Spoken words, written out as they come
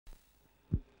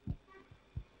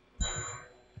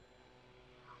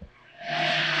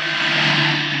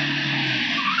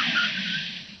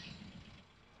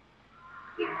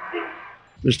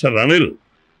Mister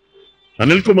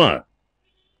Anil Kumar,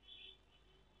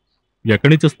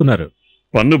 ఎక్కడి నుంచి వస్తున్నారు?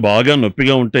 పన్ను బాగా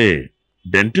నొప్పిగా ఉంటే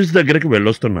డెంటిస్ట్ దగ్గరికి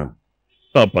వెళ్ళొస్తున్నా.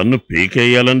 ఆ పన్ను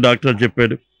పీకేయాలని డాక్టర్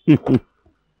చెప్పాడు.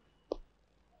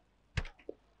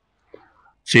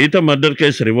 సీత మర్డర్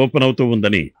కేసు రిఓపెన్ అవుతూ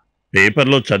ఉందని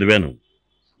పేపర్లో చదివాను.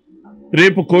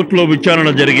 రేపు కోర్టులో విచారణ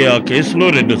జరిగే ఆ కేసులో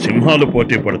 2 సింహాలు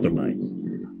పోటీ పడుతున్నాయి.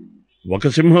 ఒక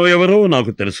సింహం ఎవరో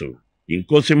నాకు తెలుసు,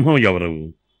 ఇంకో సింహం ఎవరు?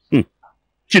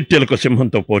 చిట్టెలకు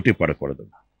సింహంతో పోటీ పడకూడదు.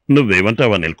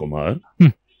 నువ్వేమంటావు అనిల్ కుమార్?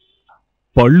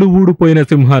 పళ్ళు ఊడిపోయిన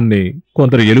సింహాన్ని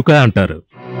కొందరు ఎలుక అంటారు.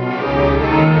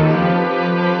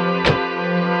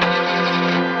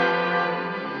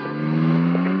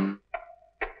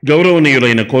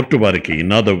 గౌరవనీయులైన కోర్టు వారికి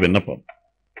నాదో విన్నపం.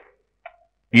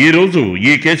 ఈరోజు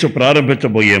ఈ కేసు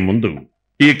ప్రారంభించబోయే ముందు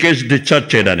ఈ కేసు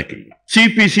డిశ్చార్జ్ చేయడానికి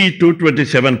సిపిసి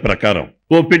 227 ప్రకారం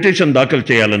ఓ పిటిషన్ దాఖలు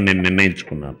చేయాలని నేను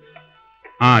నిర్ణయించుకున్నాను.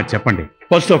 చెప్పండి.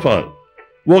 First of all,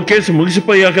 oh case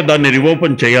ముగిసిపోయాక దాన్ని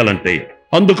రిఓపెన్ చేయాలంటే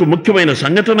అందుకు ముఖ్యమైన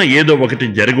సంఘటన ఏదో ఒకటి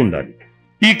జరిగుండాలి.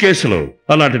 ఈ కేసులో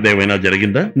అలాంటిదేమైనా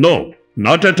జరిగిందా? No,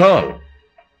 not at all.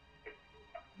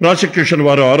 Prosecution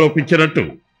వారు ఆరోపించినట్టు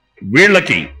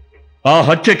వీళ్లకి ఆ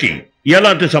హత్యకి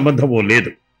ఎలాంటి సంబంధమూ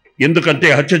లేదు. ఎందుకంటే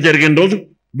హత్య జరిగిన రోజు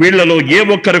వీళ్లలో ఏ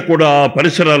ఒక్కరు కూడా ఆ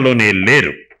పరిసరాల్లోనే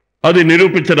లేరు. అది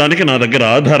నిరూపించడానికి నా దగ్గర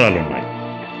ఆధారాలున్నాయి.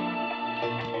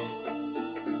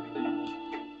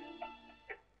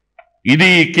 ఇది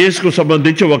ఈ కేసుకు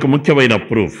సంబంధించి ఒక ముఖ్యమైన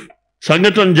ప్రూఫ్.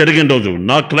 సంఘటన జరిగిన రోజు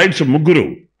నా క్లయింట్స్ 3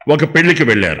 ఒక పెళ్లికి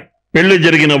వెళ్లారు. పెళ్లి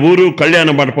జరిగిన ఊరు, కళ్యాణ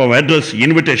మండపం అడ్రస్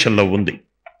ఇన్విటేషన్లో ఉంది.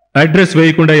 అడ్రస్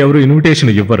వేయకుండా ఎవరు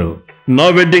ఇన్విటేషన్ ఇవ్వరు. నా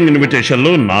వెడ్డింగ్ ఇన్విటేషన్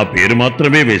లో నా పేరు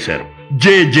మాత్రమే వేశారు,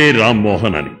 జే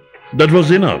రామ్మోహన్ అని. That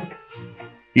was enough.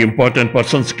 Important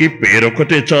persons కి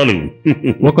పేరొక్కటే చాలు.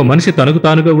 ఒక మనిషి తనకు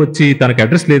తానుగా వచ్చి తనకు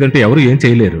అడ్రస్ లేదంటే ఎవరు ఏం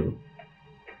చేయలేరు.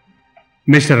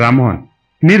 మిస్టర్ రామ్మోహన్,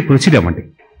 మీరు ప్రొసీడ్ అవ్వండి.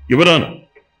 యువరానా,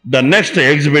 the next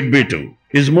exhibit B2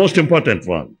 is most important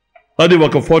one. అది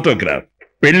ఒక ఫోటోగ్రాఫ్.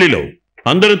 పెళ్లిలో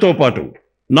అందరితో పాటు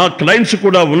నా క్లయింట్స్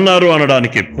కూడా ఉన్నారు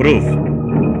అనడానికి ప్రూఫ్.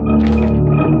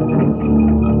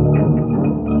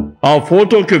 ఆ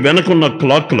ఫోటోకి వెనకున్న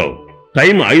క్లాక్ లో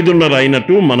టైం 5:30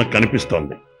 అయినట్టు మనకు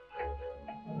కనిపిస్తోంది.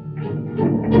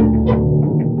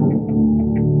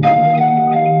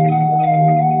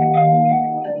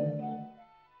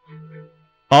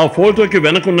 ఆ ఫోటోకి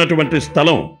వెనకున్నటువంటి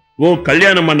స్థలం ఓ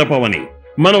కళ్యాణ మండపం అని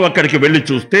మనం అక్కడికి వెళ్లి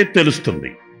చూస్తే తెలుస్తుంది.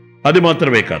 అది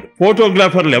మాత్రమే కాదు,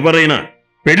 ఫోటోగ్రాఫర్లు ఎవరైనా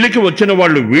పెళ్లికి వచ్చిన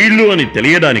వాళ్ళు వీళ్ళు అని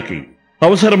తెలియడానికి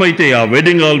అవసరమైతే ఆ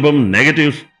వెడ్డింగ్ ఆల్బమ్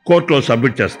నెగటివ్స్ కోర్టులో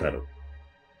సబ్మిట్ చేస్తారు.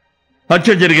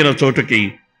 హత్య జరిగిన చోటుకి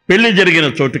పెళ్లి జరిగిన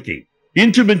చోటుకి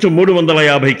ఇంచుమించు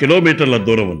 350 కిలోమీటర్ల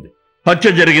దూరం ఉంది.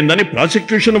 హత్య జరిగిందని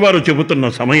ప్రాసిక్యూషన్ వారు చెబుతున్న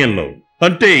సమయంలో,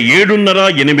 అంటే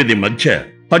 7:30-8 మధ్య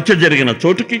హత్య జరిగిన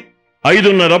చోటుకి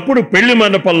 5:30 పెళ్లి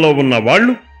మండపంలో ఉన్న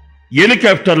వాళ్ళు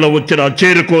హెలికాప్టర్లో వచ్చినా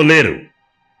చేరుకోలేరు.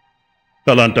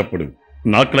 అలాంటప్పుడు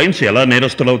నా క్లయింట్స్ ఎలా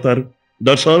నేరస్తులవుతారు?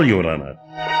 That's all your honour.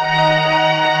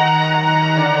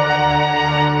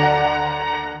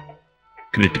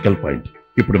 Critical point.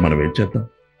 ఇప్పుడు మనం ఏం చేద్దాం?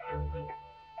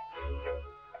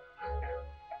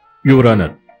 యువర్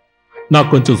ఆనర్, నాకు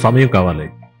కొంచెం సమయం కావాలి.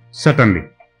 సటన్లీ.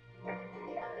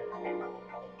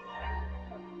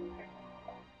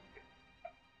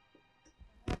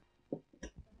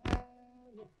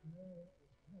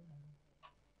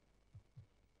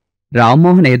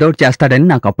 రామ్మోహన్ ఏదో ఒకటి చేస్తాడని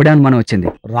నాకు అప్పుడే అనుమానం వచ్చింది.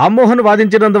 రామ్మోహన్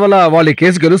వాదించినందువల్ల వాళ్ళు ఈ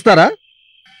కేసు గెలుస్తారా?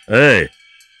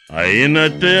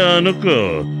 అయినట్టే అనుకో.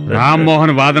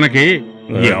 రామ్మోహన్ వాదనకి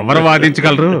ఎవరు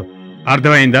వాదించగలరు?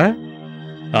 అర్థమైందా?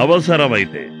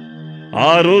 అవసరమైతే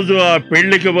ఆ రోజు ఆ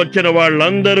పెళ్లికి వచ్చిన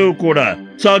వాళ్ళందరూ కూడా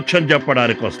సాక్ష్యం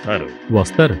చెప్పడానికి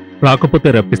వస్తారు. రాకపోతే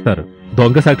రప్పిస్తారు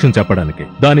దొంగ సాక్ష్యం చెప్పడానికి.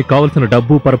 దానికి కావలసిన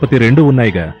డబ్బు, పరపతి 2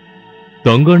 ఉన్నాయిగా.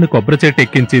 దొంగని కొబ్బరి చెట్టు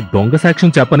ఎక్కించి దొంగ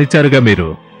సాక్ష్యం చెప్పనిచ్చారుగా మీరు.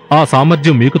 ఆ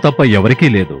సామర్థ్యం మీకు తప్ప ఎవరికీ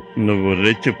లేదు. నువ్వు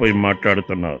రెచ్చిపోయి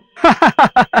మాట్లాడుతున్నావు.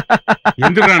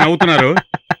 ఎందుకు నవ్వుతున్నారు?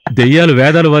 దెయ్యాలు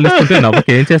వేదాలు వలిస్తుంటే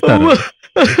నవ్వకేం చేస్తారు?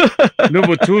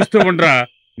 నువ్వు చూస్తూ ఉండరా,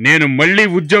 నేను మళ్ళీ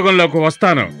ఉద్యోగంలోకి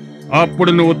వస్తాను.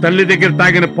 అప్పుడు నువ్వు తల్లి దగ్గర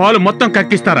తాగిన పాలు మొత్తం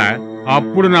కక్కిస్తారా?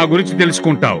 అప్పుడు నా గురించి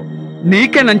తెలుసుకుంటావు.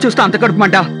 నీకే నన్ను చూస్తే అంత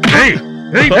కడుపుమంట.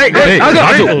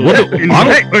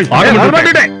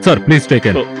 Sir please take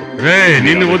care.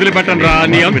 నిన్ను వదిలిపెట్టను రా.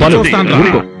 నీ అంత చూస్తాను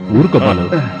రా. ఊరుకో బాలు.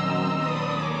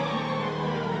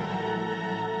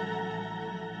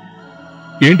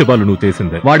 ఏంటి బాలు నువ్వు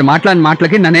చేసిందే? వాడు మాట్లాడిన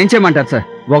మాటలకి నన్నేం చేయమంటారు సార్?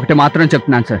 ఒకటి మాత్రం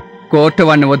చెప్తున్నాను సార్, కోర్టు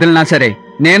వాడిని వదిలినా సరే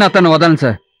నేను అతను వదలను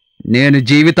సార్. నేను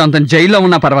జీవితాంతం జైల్లో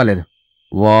ఉన్నా పర్వాలేదు.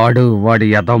 వాడి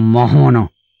యదమోహనం.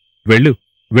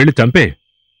 వెళ్ళు చంపే.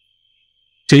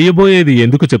 చెయ్యబోయేది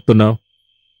ఎందుకు చెప్తున్నావు?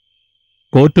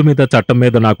 కోర్టు మీద, చట్టం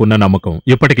మీద నాకున్న నమ్మకం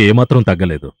ఇప్పటికి ఏమాత్రం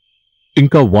తగ్గలేదు.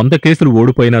 ఇంకా 100 కేసులు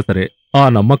ఓడిపోయినా సరే ఆ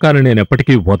నమ్మకాన్ని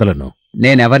నేనెప్పటికీ వదలను.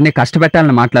 నేనెవరిని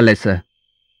కష్టపెట్టాలని మాట్లాడలేదు సార్.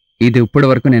 ఇది ఇప్పటి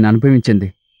వరకు నేను అనుభవించింది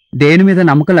దేని మీద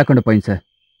నమ్మకం లేకుండా పోయింది సార్.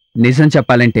 నిజం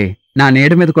చెప్పాలంటే నా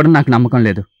నీడ మీద కూడా నాకు నమ్మకం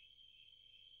లేదు.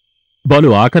 బాలు,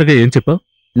 ఆఖరిగా ఏం చెప్పావు?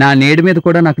 నా నీడ మీద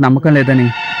కూడా నాకు నమ్మకం లేదని.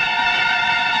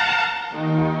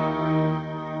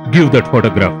 Give that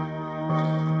photograph.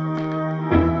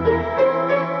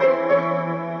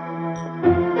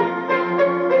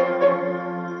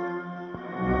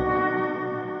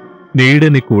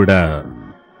 నీడని కూడా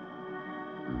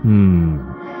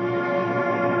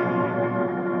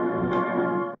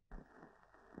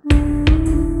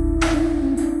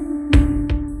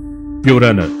యువర్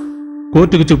ఆనర్,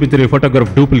 కోర్టుకు చూపించిన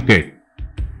ఫోటోగ్రాఫ్ డూప్లికేట్.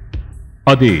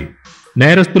 అది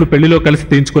నేరస్తులు పెళ్లిలో కలిసి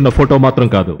తీయించుకున్న ఫోటో మాత్రం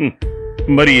కాదు.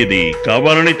 మరి ఇది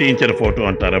కావాలని తీయించిన ఫోటో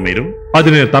అంటారా మీరు? అది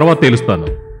నేను తర్వాత తేలుస్తాను.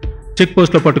 చెక్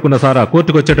పోస్ట్ లో పట్టుకున్న సారా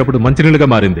కోర్టుకు వచ్చేటప్పుడు మంచినీళ్ళుగా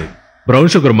మారింది,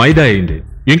 బ్రౌన్ షుగర్ మైదా అయింది.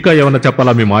 ఇంకా ఏమన్నా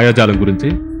చెప్పాలా మీ మాయాజాలం గురించి?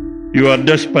 You are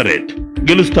desperate.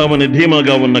 గెలుస్తామని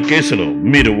ధీమాగా ఉన్న కేసులో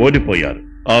మీరు ఓడిపోయారు.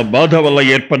 ఆ బాధ వల్ల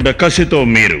ఏర్పడ్డ కసితో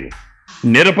మీరు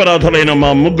నిరపరాధులైన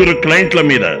మా 3 క్లయింట్ల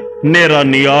మీద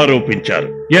నేరాన్ని ఆరోపించారు.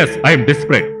 Yes, I'm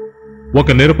desperate.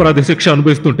 ఒక నిరపరాధి శిక్ష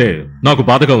అనుభవిస్తుంటే నాకు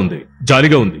బాధగా ఉంది,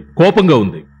 జాలిగా ఉంది, కోపంగా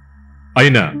ఉంది.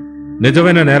 అయినా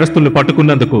నిజమైన నేరస్తుల్ని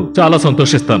పట్టుకున్నందుకు చాలా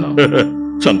సంతోషిస్తాను.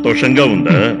 సంతోషంగా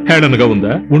ఉందా? హేళనగా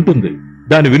ఉందా? ఉంటుంది.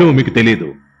 దాని విలువ మీకు తెలియదు.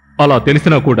 అలా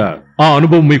తెలిసినా కూడా ఆ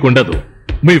అనుభవం మీకుండదు.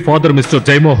 మీ ఫాదర్ మిస్టర్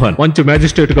జయమోహన్ మంచి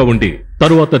మ్యాజిస్ట్రేట్ గా ఉండి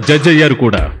తరువాత జడ్జ్ అయ్యారు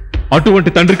కూడా. అటువంటి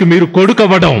తండ్రికి మీరు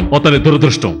కొడుకవ్వడం అతని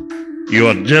దురదృష్టం. You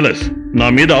are jealous. నా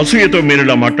మీద అసూయతో మీరు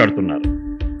ఇలా మాట్లాడుతున్నారు.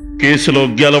 కేసులో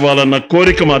గెలవాలన్న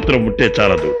కోరిక మాత్రం ఉంటే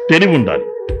చాలదు. తెలివి ఉండాలి,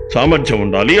 సామర్థ్యం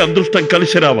ఉండాలి, అదృష్టం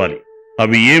కలిసి రావాలి.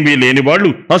 అవి ఏమీ లేని వాళ్ళు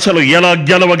అసలు ఎలా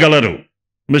గెలవగలరు?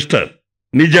 మిస్టర్,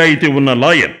 నిజాయితీ ఉన్న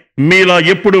లాయర్ మీలా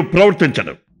ఎప్పుడూ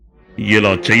ప్రవర్తించడం.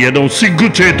 ఇలా చెయ్యడం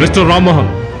సిగ్గుచేటు. మిస్టర్ రామ్మోహన్,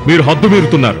 మీరు హద్దు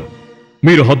మీరుతున్నారు.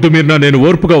 మీరు హద్దు మీరినా నేను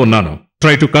ఓర్పుగా ఉన్నాను.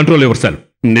 Try to control your self.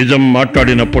 నిజం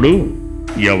మాట్లాడినప్పుడు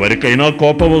ఎవరికైనా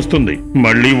కోపం వస్తుంది.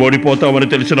 మళ్ళీ ఓడిపోతామని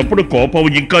తెలిసినప్పుడు కోపం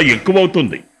ఇంకా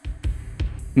ఎక్కువవుతుంది.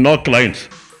 నా క్లయింట్స్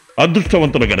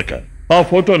అదృష్టవంతులు గనక ఆ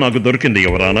ఫోటో నాకు దొరికింది.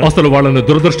 ఎవరానా? అసలు వాళ్ళని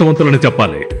దురదృష్టవంతులని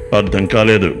చెప్పాలి. అర్థం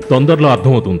కాలేదు. తొందరలో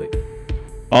అర్థమవుతుంది.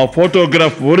 ఆ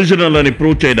ఫోటోగ్రాఫ్ ఒరిజినల్ అని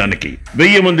ప్రూవ్ చేయడానికి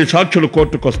 1000 మంది సాక్షులు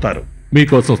కోర్టుకొస్తారు.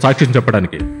 మీకోసం సాక్ష్యం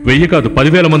చెప్పడానికి 1000 కాదు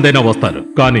 10,000 మంది అయినా వస్తారు.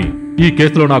 కానీ ఈ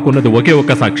కేసులో నాకున్నది ఒకే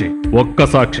ఒక్క సాక్షి. ఒక్క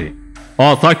సాక్షి. ఆ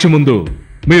సాక్షి ముందు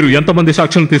మీరు ఎంతమంది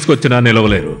సాక్షులను తీసుకొచ్చినా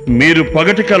నిలవలేరు. మీరు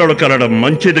పగటి కలలు కలడం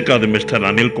మంచిది కాదు మిస్టర్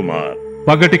అనిల్ కుమార్.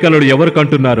 పగటి కలలు ఎవరు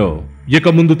కంటున్నారో ఇక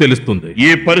ముందు తెలుస్తుంది.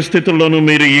 ఏ పరిస్థితుల్లోనూ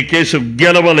మీరు ఈ కేసు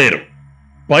గెలవలేరు.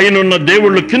 పైనున్న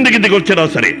దేవుళ్ళు కిందికి దిగొచ్చినా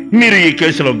సరే మీరు ఈ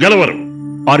కేసులో గెలవరు.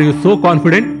 Are you so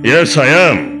confident? Yes I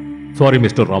am. Sorry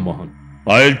mister Rammohan.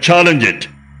 I will challenge it.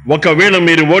 ఒకవేళ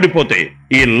మీరు ఓడిపోతే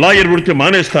ఈ లాయర్ వృత్తి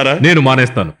మానేస్తారా? నేను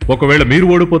మానేస్తాను. ఒకవేళ మీరు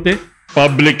ఓడిపోతే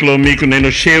పబ్లిక్ లో మీకు నేను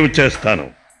షేవ్ చేస్తాను.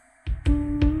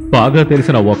 బాగా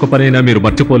తెలిసిన ఒక్క పనైనా మీరు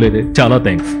మర్చిపోలేదే. చాలా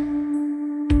థ్యాంక్స్.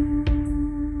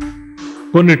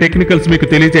 కొన్ని టెక్నికల్స్ మీకు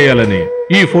తెలియజేయాలని,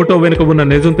 ఈ ఫోటో వెనుక ఉన్న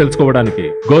నిజం తెలుసుకోవడానికి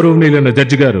గౌరవనీయులైన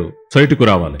జడ్జి గారు సైటుకు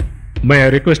రావాలి. My I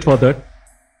request for that.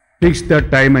 Fix the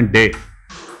time and day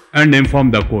and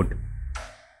inform the court.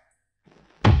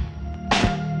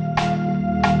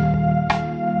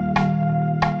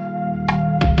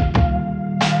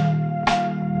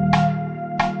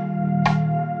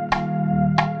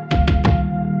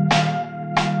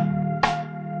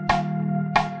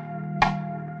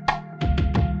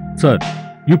 Sir,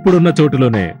 ఇప్పుడున్న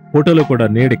చోటులోనే ఫోటోలో కూడా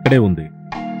నేడిక్కడే ఉంది.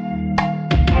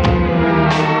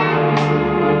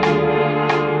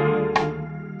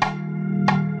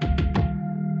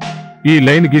 ఈ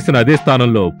లైన్ గీసిన అదే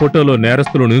స్థానంలో ఫోటోలో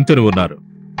నేరస్తులు నించుని ఉన్నారు.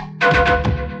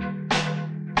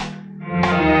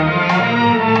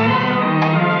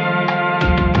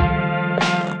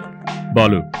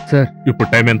 బాలు సార్, ఇప్పుడు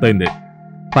టైం ఎంత అయింది?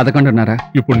 11:30.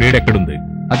 ఇప్పుడు నీడెక్కడుంది?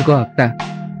 అదిగో అక్క.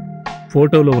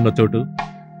 ఫోటోలో ఉన్న చోటు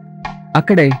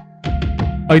అక్కడే.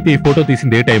 అయితే ఈ ఫోటో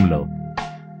తీసింది ఏ టైంలో?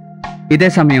 ఇదే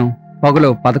సమయం, పగలు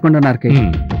 11:30కి.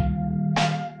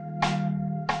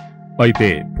 అయితే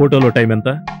ఫోటోలో టైం ఎంత?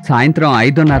 సాయంత్రం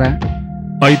 5:30.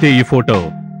 అయితే ఈ ఫోటో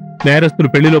నేరస్తులు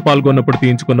పెళ్లిలో పాల్గొన్నప్పుడు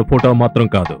తీయించుకున్న ఫోటో మాత్రం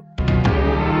కాదు.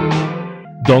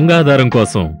 దొంగ ఆధారం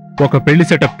కోసం ఒక పెళ్లి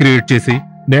సెటప్ క్రియేట్ చేసి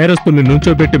నేరస్తుల్ని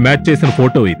నుంచోబెట్టి మ్యాచ్ చేసిన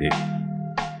ఫోటో ఇది.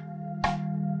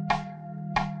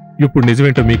 ఇప్పుడు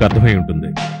నిజమేంటో మీకు అర్థమై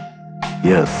ఉంటుంది.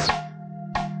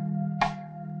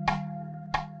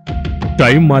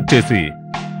 టైం మార్చేసి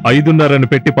 5:30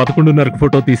 పెట్టి 11:30కి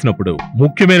ఫోటో తీసినప్పుడు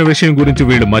ముఖ్యమైన విషయం గురించి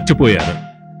వీళ్ళు మర్చిపోయారు.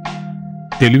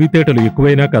 తెలివితేటలు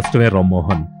ఎక్కువైనా కష్టమే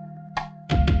రామ్మోహన్.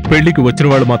 పెళ్లికి వచ్చిన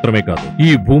వాళ్ళు మాత్రమే కాదు, ఈ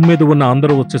భూమి మీద ఉన్న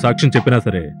అందరూ వచ్చి సాక్ష్యం చెప్పినా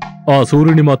సరే ఆ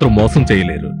సూర్యుని మాత్రం మోసం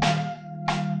చేయలేరు.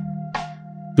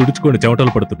 తుడుచుకొని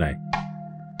చెమటలు పడుతున్నాయి.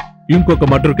 ఇంకొక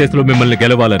మర్డర్ కేసులో మిమ్మల్ని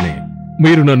గెలవాలని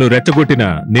మీరు నన్ను రెచ్చగొట్టినా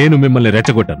నేను మిమ్మల్ని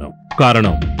రెచ్చగొట్టాను.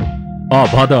 కారణం, ఆ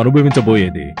బాధ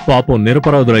అనుభవించబోయేది పాపం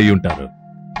నిరపరాధులై ఉంటారు.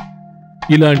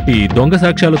 ఇలాంటి దొంగ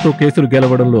సాక్ష్యాలతో కేసులు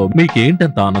గెలవడంలో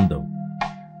మీకేంటంత ఆనందం?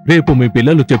 రేపు మీ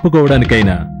పిల్లలు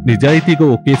చెప్పుకోవడానికైనా నిజాయితీగా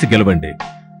ఓ కేసు గెలవండి.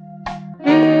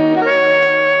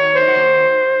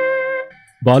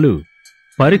 బాలు,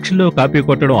 పరీక్షలో కాపీ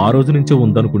కొట్టడం ఆ రోజు నుంచే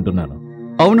ఉందనుకుంటున్నాను.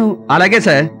 అవును, అలాగే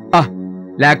సార్.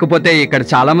 లేకపోతే ఇక్కడ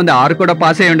చాలా మంది 6 కూడా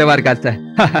పాస్ అయి ఉండేవారు కాదు సార్.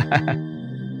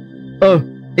 ఓ,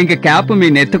 ఇంక క్యాప్ మీ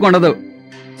నెత్తుకుండదు.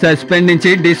 సస్పెండ్ నుంచి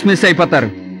డిస్మిస్ అయిపోతారు.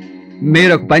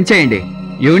 మీరు ఒక పని చేయండి,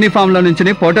 యూనిఫామ్ లో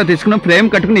నుంచి ఫోటో తీసుకుని ఫ్రేమ్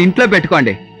కట్టుకుని ఇంట్లో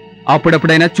పెట్టుకోండి.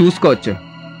 అప్పుడప్పుడైనా చూసుకోవచ్చు.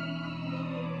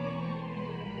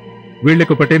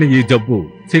 వీళ్లకు పట్టిన ఈ జబ్బు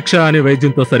శిక్ష అనే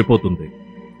వైద్యంతో సరిపోతుంది,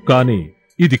 కానీ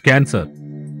ఇది క్యాన్సర్.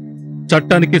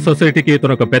 చట్టానికి సొసైటీకి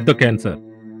ఇతనొక పెద్ద క్యాన్సర్.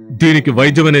 దీనికి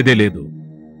వైద్యం అనేదే లేదు.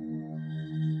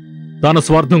 తన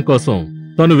స్వార్థం కోసం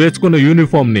తను వేసుకున్న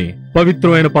యూనిఫామ్ ని,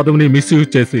 పవిత్రమైన పదవిని మిస్యూజ్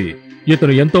చేసి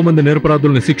ఇతను ఎంతో మంది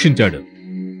నిరపరాధుల్ని శిక్షించాడు.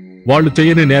 వాళ్ళు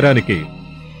చేయని నేరానికి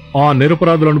ఆ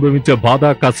నిరపరాధులు అనుభవించే బాధ,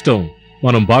 కష్టం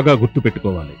మనం బాగా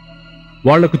గుర్తుపెట్టుకోవాలి.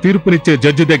 వాళ్లకు తీర్పునిచ్చే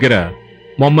జడ్జి దగ్గర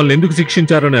మమ్మల్ని ఎందుకు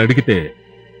శిక్షించారని అడిగితే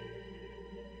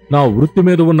నా వృత్తి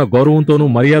మీద ఉన్న గౌరవంతోనూ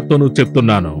మర్యాదతోనూ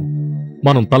చెప్తున్నాను,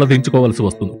 మనం తలదించుకోవాల్సి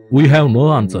వస్తుంది. We have no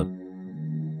answer.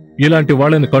 ఇలాంటి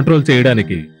వాళ్ళని కంట్రోల్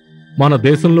చేయడానికి మన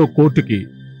దేశంలో కోర్టుకి,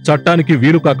 చట్టానికి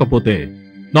వీలు కాకపోతే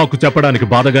నాకు చెప్పడానికి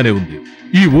బాధగానే ఉంది.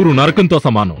 ఈ ఊరు నరకంతో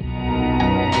సమానం.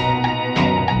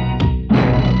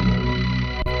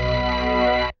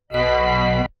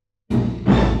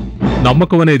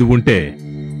 నమ్మకం అనేది ఉంటే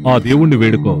ఆ దేవుణ్ణి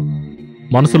వేడుకో,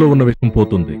 మనసులో ఉన్న విషయం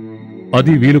పోతుంది.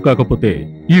 అది వీలు కాకపోతే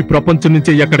ఈ ప్రపంచం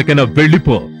నుంచి ఎక్కడికైనా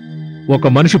వెళ్ళిపో. ఒక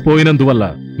మనిషి పోయినందువల్ల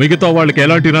మిగతా వాళ్ళకి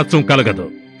ఎలాంటి నష్టం కలగదు,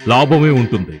 లాభమే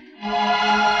ఉంటుంది.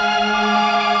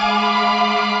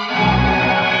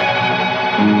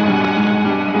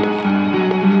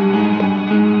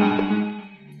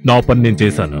 నా పని నేను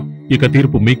చేశాను, ఇక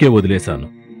తీర్పు మీకే వదిలేశాను.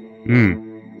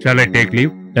 Shall I take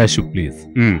leave? Ash you please.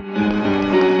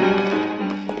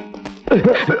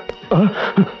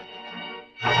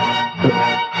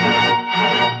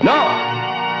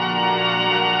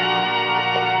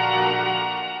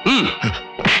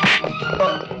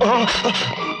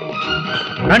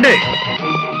 రండి.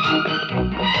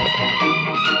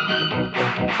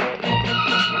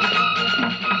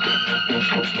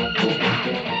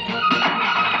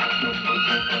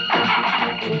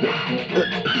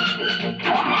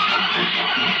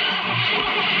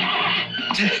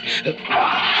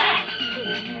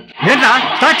 ఏంట్రా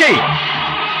స్టార్ట్ చేయి.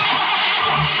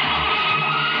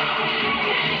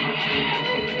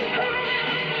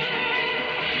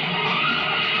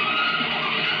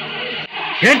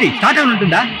 ఏంటి స్టార్ట్ అని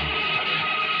ఉంటుందా?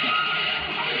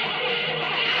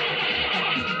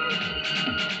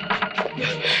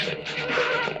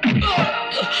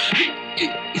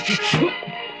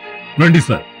 రండి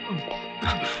సార్.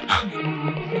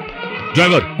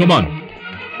 డ్రైవర్ కమాన్,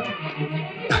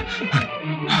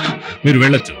 మీరు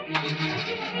వెళ్ళొచ్చు.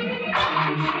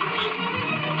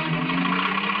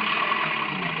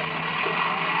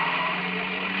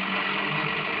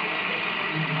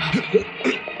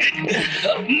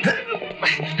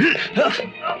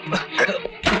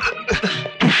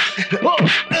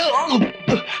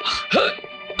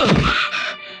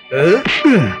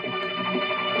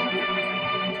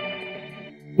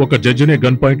 ఒక జడ్జిని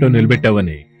గన్ పాయింట్ లో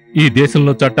నిలబెట్టావని ఈ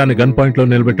దేశంలో చట్టాన్ని గన్ పాయింట్ లో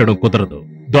నిలబెట్టడం కుదరదు.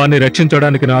 దాన్ని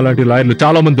రక్షించడానికి నాలాంటి లాయర్లు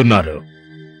చాలా మంది ఉన్నారు.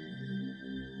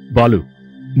 బాలు,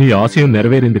 నీ ఆశయం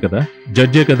నెరవేరింది కదా,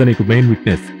 జడ్జే కదా నీకు main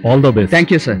witness. All the best.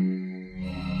 Thank you sir.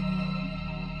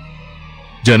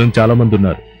 జనం చాలా మంది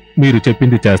ఉన్నారు, మీరు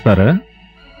చెప్పింది చేస్తారా?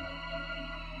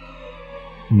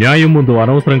 న్యాయం ముందు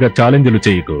అనవసరంగా ఛాలెంజ్లు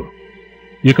చేయకు.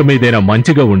 ఇక మీదైనా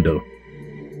మంచిగా ఉండు,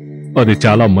 అది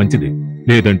చాలా మంచిది.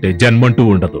 లేదంటే జన్మంటూ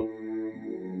ఉండదు.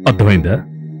 అర్థమైందా?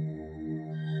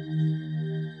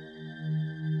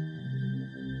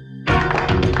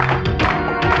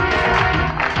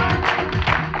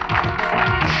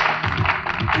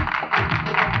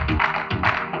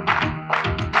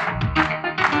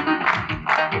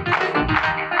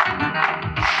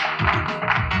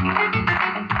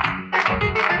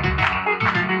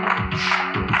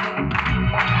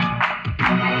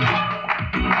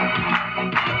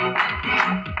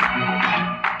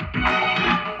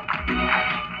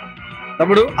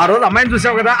 తమ్ముడు, ఆ రోజు అమ్మాయిని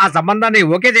చూసావు కదా, ఆ సంబంధాన్ని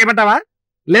ఓకే చేయమంటావా?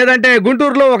 లేదంటే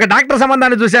గుంటూరులో ఒక డాక్టర్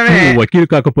సంబంధాన్ని చూసావే. వకీలు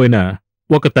కాకపోయినా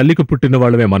ఒక తల్లికి పుట్టిన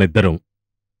వాళ్ళమే మనిద్దరం.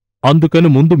 అందుకని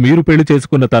ముందు మీరు పెళ్లి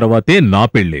చేసుకున్న తర్వాతే నా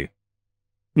పెళ్లి.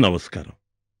 నమస్కారం.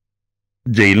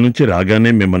 జైలు నుంచి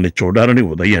రాగానే మిమ్మల్ని చూడాలని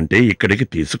ఉదయ్ అంటే ఇక్కడికి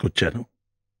తీసుకొచ్చాను.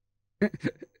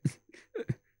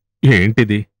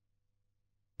 ఏంటిది?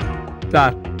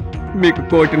 సార్ మీకు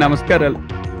కోటి నమస్కారాలు.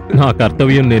 నా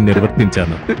కర్తవ్యం నేను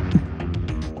నిర్వర్తించాను.